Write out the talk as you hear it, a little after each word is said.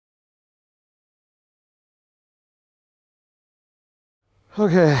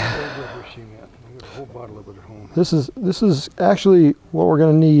Okay. I got a whole bottle of it at home. This is actually what we're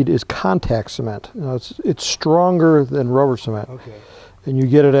going to need is contact cement. It's stronger than rubber cement. Okay. And you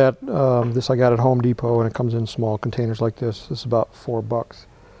get it at this I got at Home Depot, and it comes in small containers like this. This is about $4.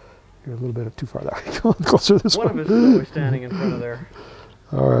 You're a little bit too far that way. Go closer to this one. One of us is always standing in front of there.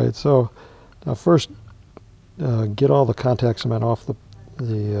 All right. So now first, get all the contact cement off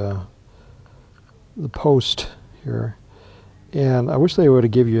the post here. And I wish they would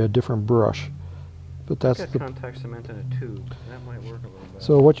have give you a different brush, but that's the contact cement in a tube. That might work a little bit.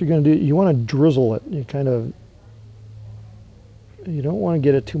 So what you're going to do, you want to drizzle it. You don't want to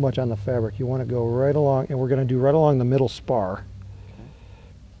get it too much on the fabric. You want to go right along, and we're going to do right along the middle spar.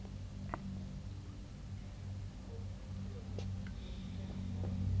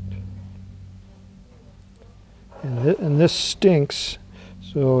 Okay. And this stinks.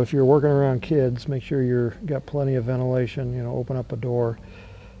 So if you're working around kids, make sure you've got plenty of ventilation. You know, open up a door,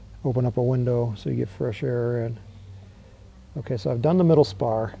 open up a window so you get fresh air in. Okay, so I've done the middle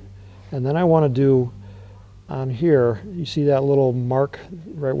spar, and then I want to do on here. You see that little mark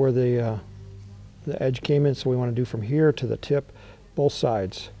right where the edge came in? So we want to do from here to the tip, both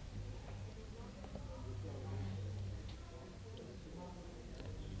sides.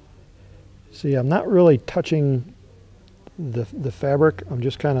 See, I'm not really touching the fabric. I'm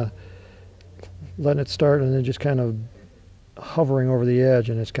just kind of letting it start and then just kind of hovering over the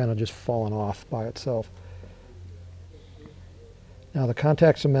edge, and it's kind of just falling off by itself. Now the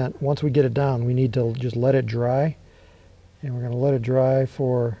contact cement, once we get it down, we need to just let it dry, and we're going to let it dry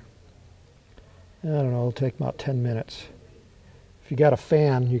for, I don't know, it'll take about 10 minutes. If you got a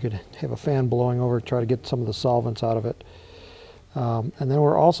fan, you could have a fan blowing over, try to get some of the solvents out of it. And then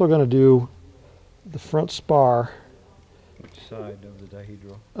we're also going to do the front spar. Which side of the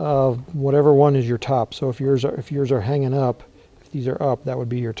dihedral? Whatever one is your top. So if yours are hanging up, if these are up, that would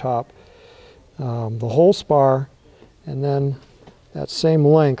be your top. The whole spar, and then that same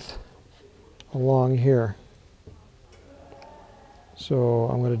length along here. So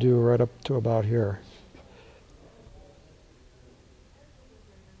I'm going to do right up to about here.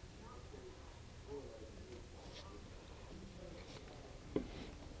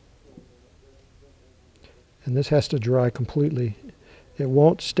 And this has to dry completely. It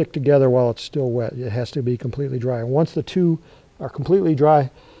won't stick together while it's still wet. It has to be completely dry. And once the two are completely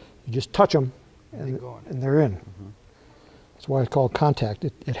dry, you just touch them and they're in. Mm-hmm. That's why it's called contact.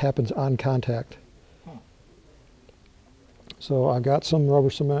 It happens on contact. So I got some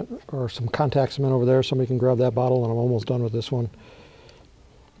rubber cement or some contact cement over there. Somebody can grab that bottle, and I'm almost done with this one.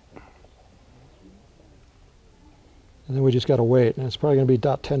 And then we just got to wait, and it's probably going to be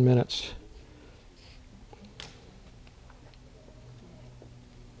about 10 minutes.